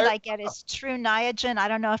brand I get is True Niagen. I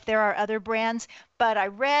don't know if there are other brands, but I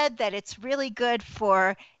read that it's really good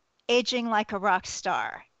for aging like a rock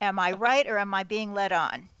star. Am I right, or am I being led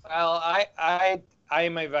on? Well, I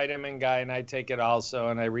am a vitamin guy, and I take it also,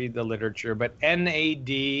 and I read the literature. But NAD,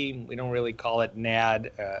 we don't really call it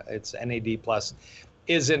NAD. It's NAD+,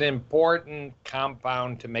 is an important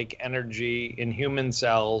compound to make energy in human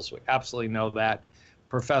cells. We absolutely know that.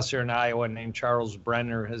 professor in Iowa named Charles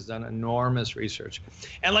Brenner has done enormous research.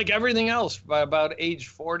 And like everything else, by about age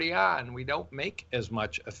 40 on, we don't make as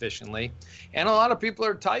much efficiently. And a lot of people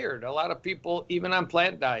are tired. A lot of people, even on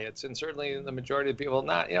plant diets, and certainly the majority of people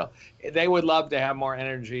not, they would love to have more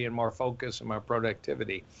energy and more focus and more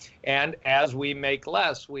productivity. And as we make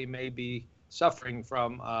less, we may be suffering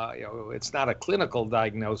from, it's not a clinical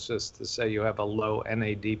diagnosis to say you have a low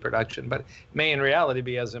NAD production, but it may in reality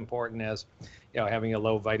be as important as, having a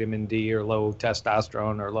low vitamin D or low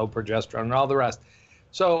testosterone or low progesterone and all the rest.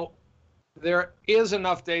 So there is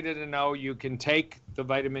enough data to know you can take the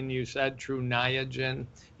vitamin you said, True Niagen.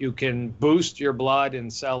 You can boost your blood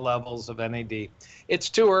and cell levels of NAD. It's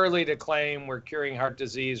too early to claim we're curing heart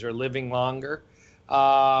disease or living longer.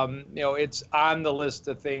 It's on the list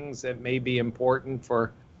of things that may be important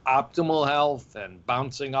for optimal health and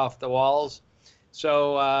bouncing off the walls.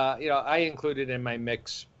 So, I include it in my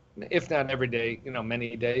mix, if not every day,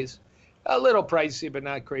 many days. A little pricey, but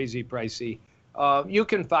not crazy pricey. You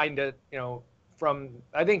can find it,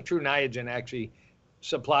 I think True Niagen actually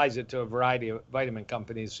supplies it to a variety of vitamin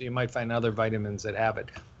companies. So you might find other vitamins that have it.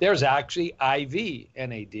 There's actually IV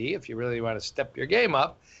NAD if you really want to step your game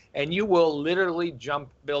up. And you will literally jump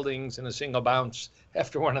buildings in a single bounce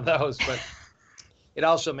after one of those. But it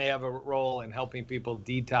also may have a role in helping people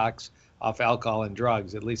detox off alcohol and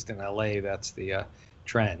drugs. At least in LA, that's the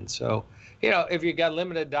trend. So, if you got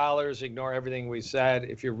limited dollars, ignore everything we said.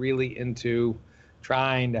 If you're really into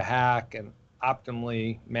trying to hack and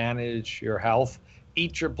optimally manage your health,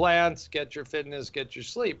 eat your plants, get your fitness, get your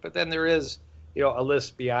sleep. But then there is, a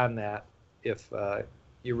list beyond that if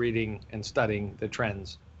you're reading and studying the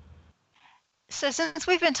trends. So since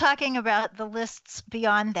we've been talking about the lists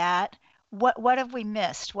beyond that, what have we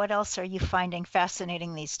missed? What else are you finding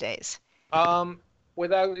fascinating these days?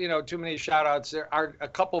 Without too many shout outs, there are a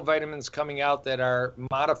couple vitamins coming out that are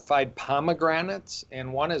modified pomegranates,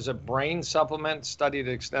 and one is a brain supplement studied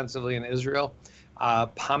extensively in Israel.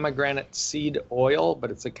 Pomegranate seed oil, but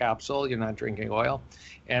it's a capsule, you're not drinking oil.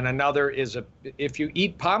 And another is if you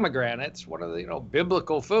eat pomegranates, one of the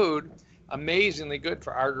biblical food, amazingly good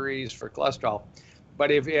for arteries, for cholesterol.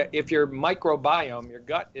 But if your microbiome, your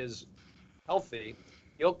gut is healthy,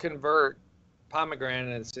 you'll convert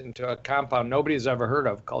pomegranates into a compound nobody's ever heard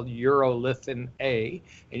of called urolithin A.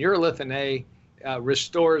 And urolithin A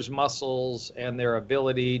restores muscles and their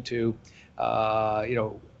ability to,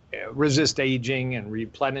 resist aging and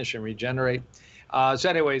replenish and regenerate. So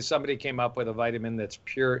anyways, somebody came up with a vitamin that's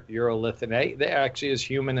pure urolithin A. There actually is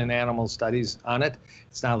human and animal studies on it.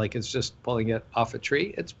 It's not like it's just pulling it off a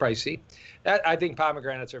tree. It's pricey. I think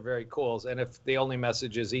pomegranates are very cool. And if the only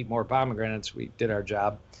message is eat more pomegranates, we did our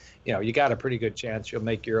job. You got a pretty good chance you'll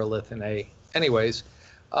make urolithin A. Anyways,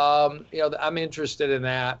 I'm interested in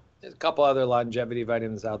that. There's a couple other longevity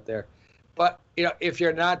vitamins out there. But, if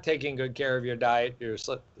you're not taking good care of your diet, your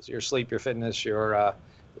sleep, your fitness, your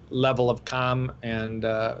level of calm and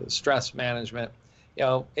stress management,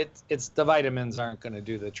 it's the vitamins aren't going to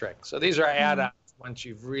do the trick. So these are add-ons once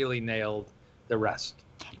you've really nailed the rest.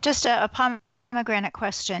 Just a pomegranate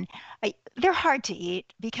question. They're hard to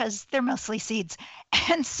eat because they're mostly seeds.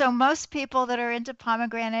 And so most people that are into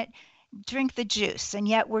pomegranate drink the juice. And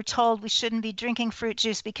yet we're told we shouldn't be drinking fruit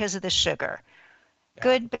juice because of the sugar. Yeah.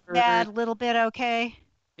 Good, bad, little bit okay?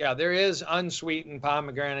 Yeah, there is unsweetened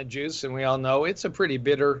pomegranate juice, and we all know it's a pretty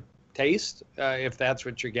bitter taste if that's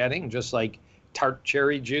what you're getting, just like tart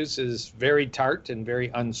cherry juice is very tart and very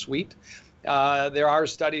unsweet. There are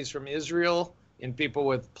studies from Israel in people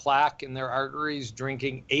with plaque in their arteries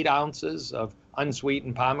drinking 8 ounces of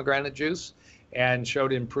unsweetened pomegranate juice and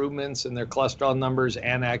showed improvements in their cholesterol numbers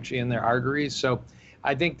and actually in their arteries. So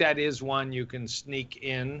I think that is one you can sneak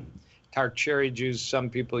in. Tart cherry juice, some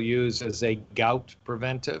people use as a gout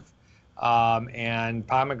preventive. And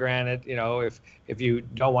pomegranate, if you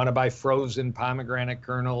don't want to buy frozen pomegranate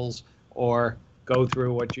kernels or go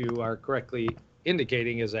through what you are correctly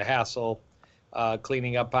indicating is a hassle,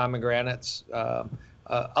 cleaning up pomegranates,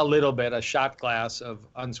 a little bit, a shot glass of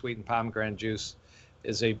unsweetened pomegranate juice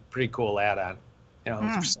is a pretty cool add-on.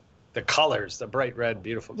 The colors, the bright red,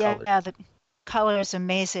 beautiful colors. Yeah, the color is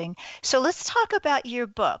amazing. So let's talk about your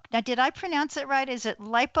book. Now, did I pronounce it right? Is it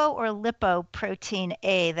lipo or lipoprotein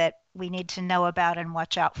A that we need to know about and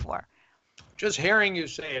watch out for? Just hearing you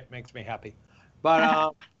say it makes me happy.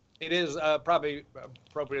 But it is probably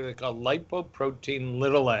appropriately called lipoprotein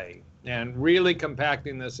little a. And really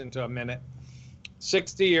compacting this into a minute.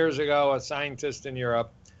 60 years ago, a scientist in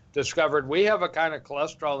Europe discovered we have a kind of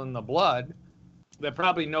cholesterol in the blood that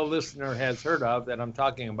probably no listener has heard of that I'm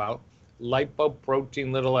talking about,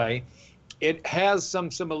 lipoprotein little a. It has some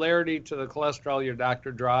similarity to the cholesterol your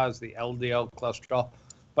doctor draws, the LDL cholesterol,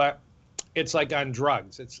 but it's like on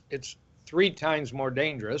drugs. It's 3 times more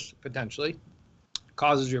dangerous, potentially.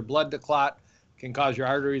 Causes your blood to clot, can cause your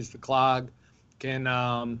arteries to clog, can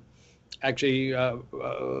actually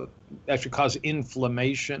cause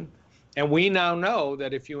inflammation. And we now know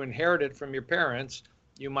that if you inherit it from your parents,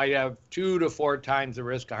 you might have 2 to 4 times the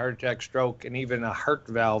risk of heart attack, stroke, and even a heart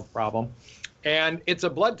valve problem. And it's a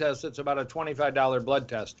blood test. It's about a $25 blood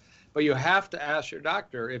test. But you have to ask your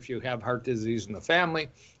doctor if you have heart disease in the family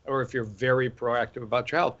or if you're very proactive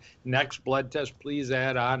about your health. Next blood test, please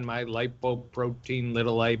add on my lipoprotein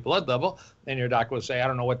little a blood level. And your doctor will say, I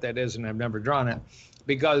don't know what that is and I've never drawn it.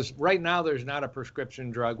 Because right now there's not a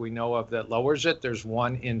prescription drug we know of that lowers it. There's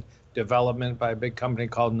one in development by a big company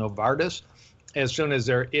called Novartis. As soon as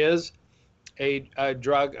there is a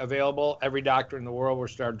drug available, every doctor in the world will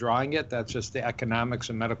start drawing it. That's just the economics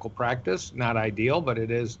of medical practice. Not ideal, but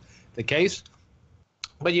it is the case.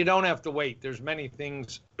 But you don't have to wait. There's many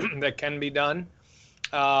things that can be done.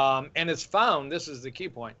 And it's found, this is the key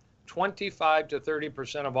point, 25 to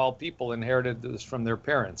 30% of all people inherited this from their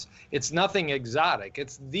parents. It's nothing exotic.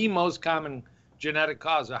 It's the most common genetic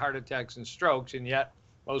cause of heart attacks and strokes, and yet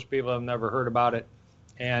most people have never heard about it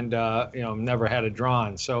and never had it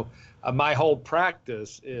drawn. So my whole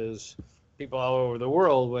practice is people all over the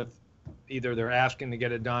world with either they're asking to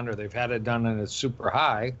get it done or they've had it done and it's super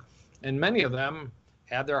high. And many of them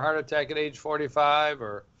had their heart attack at age 45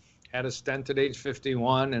 or had a stent at age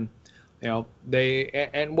 51. And,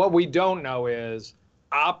 and what we don't know is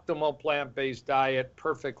optimal plant-based diet,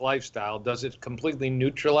 perfect lifestyle. Does it completely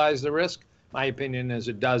neutralize the risk? My opinion is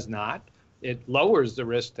it does not. It lowers the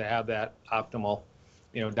risk to have that optimal,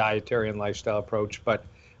 dietary and lifestyle approach. But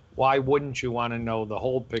why wouldn't you want to know the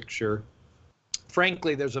whole picture?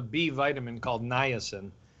 Frankly, there's a B vitamin called niacin.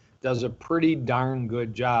 Does a pretty darn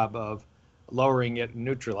good job of lowering it and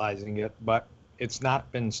neutralizing it, but it's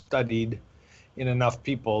not been studied in enough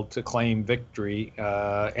people to claim victory.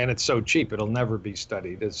 And it's so cheap, it'll never be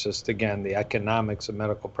studied. It's just, again, the economics of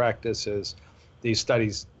medical practice is these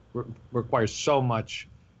studies require so much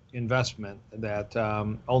investment that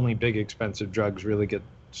only big expensive drugs really get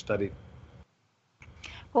studied.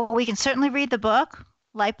 Well, we can certainly read the book,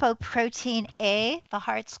 Lipoprotein A, The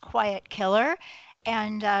Heart's Quiet Killer,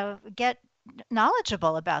 and get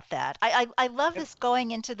knowledgeable about that. I love this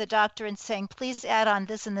going into the doctor and saying, please add on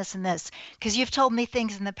this and this and this, because you've told me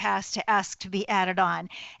things in the past to ask to be added on.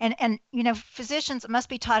 And physicians must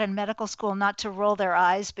be taught in medical school not to roll their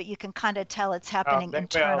eyes, but you can kind of tell it's happening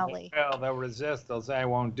internally. They'll resist. They'll say, I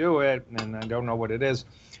won't do it, and I don't know what it is.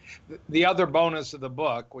 The other bonus of the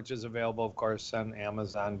book, which is available, of course, on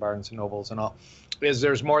Amazon, Barnes & Nobles and all, is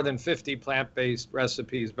there's more than 50 plant-based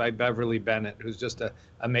recipes by Beverly Bennett, who's just an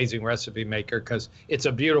amazing recipe maker, because it's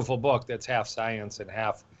a beautiful book that's half science and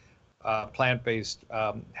half plant-based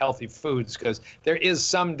healthy foods, because there is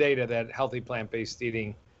some data that healthy plant-based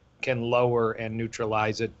eating can lower and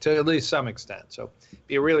neutralize it to at least some extent. So it'd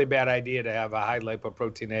be a really bad idea to have a high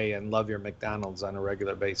lipoprotein A and love your McDonald's on a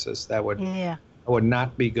regular basis. That would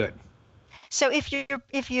not be good. So if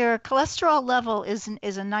your cholesterol level is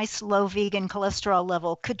a nice low vegan cholesterol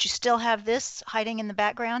level, could you still have this hiding in the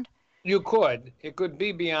background? You could. It could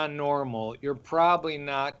be beyond normal. You're probably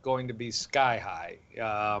not going to be sky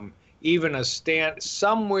high. Even a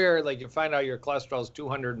somewhere, like you find out your cholesterol is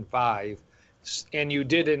 205 and you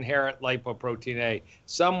did inherit lipoprotein A,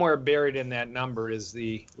 somewhere buried in that number is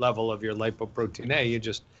the level of your lipoprotein A. You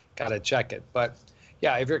just got to check it. But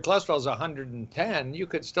yeah, if your cholesterol is 110, you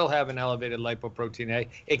could still have an elevated lipoprotein A.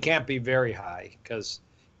 It can't be very high because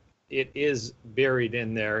it is buried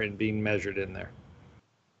in there and being measured in there.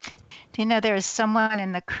 Do you know there is someone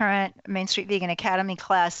in the current Main Street Vegan Academy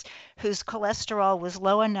class whose cholesterol was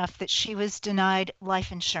low enough that she was denied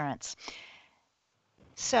life insurance?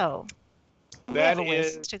 So we have a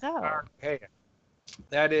ways to go. Archaic.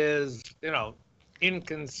 That is,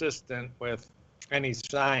 inconsistent with any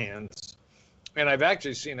science. And I've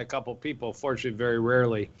actually seen a couple people, fortunately very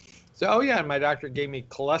rarely, say, oh yeah, my doctor gave me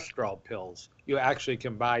cholesterol pills. You actually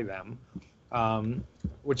can buy them,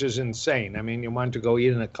 which is insane. I mean, you want to go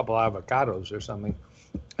eat a couple avocados or something.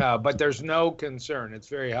 But there's no concern. It's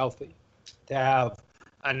very healthy to have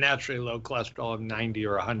a naturally low cholesterol of 90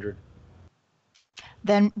 or 100.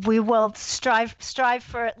 Then we will strive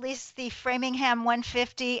for at least the Framingham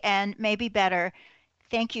 150 and maybe better.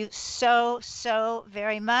 Thank you so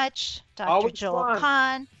very much, Dr. Always Joel fun.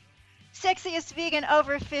 Kahn, sexiest vegan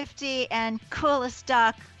over 50 and coolest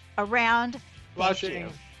doc around.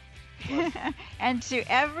 Flushing. And to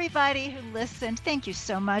everybody who listened, thank you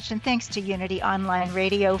so much. And thanks to Unity Online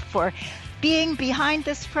Radio for being behind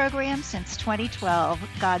this program since 2012.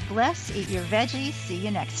 God bless. Eat your veggies. See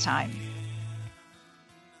you next time.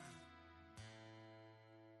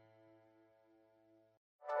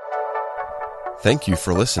 Thank you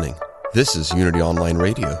for listening. This is Unity Online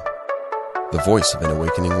Radio, the voice of an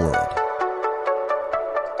awakening world.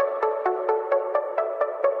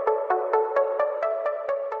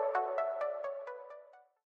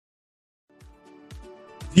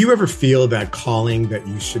 Do you ever feel that calling that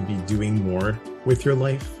you should be doing more with your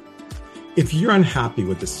life? If you're unhappy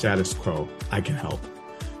with the status quo, I can help.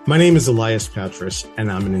 My name is Elias Patras,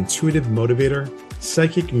 and I'm an intuitive motivator,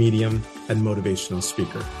 psychic medium, and motivational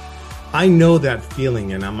speaker. I know that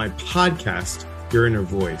feeling, and on my podcast, Your Inner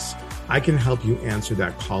Voice, I can help you answer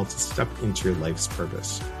that call to step into your life's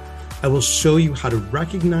purpose. I will show you how to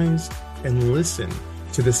recognize and listen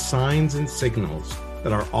to the signs and signals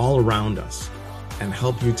that are all around us and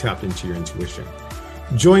help you tap into your intuition.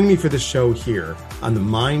 Join me for the show here on the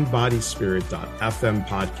mindbodyspirit.fm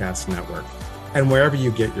podcast network and wherever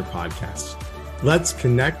you get your podcasts. Let's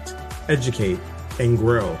connect, educate, and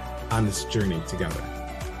grow on this journey together.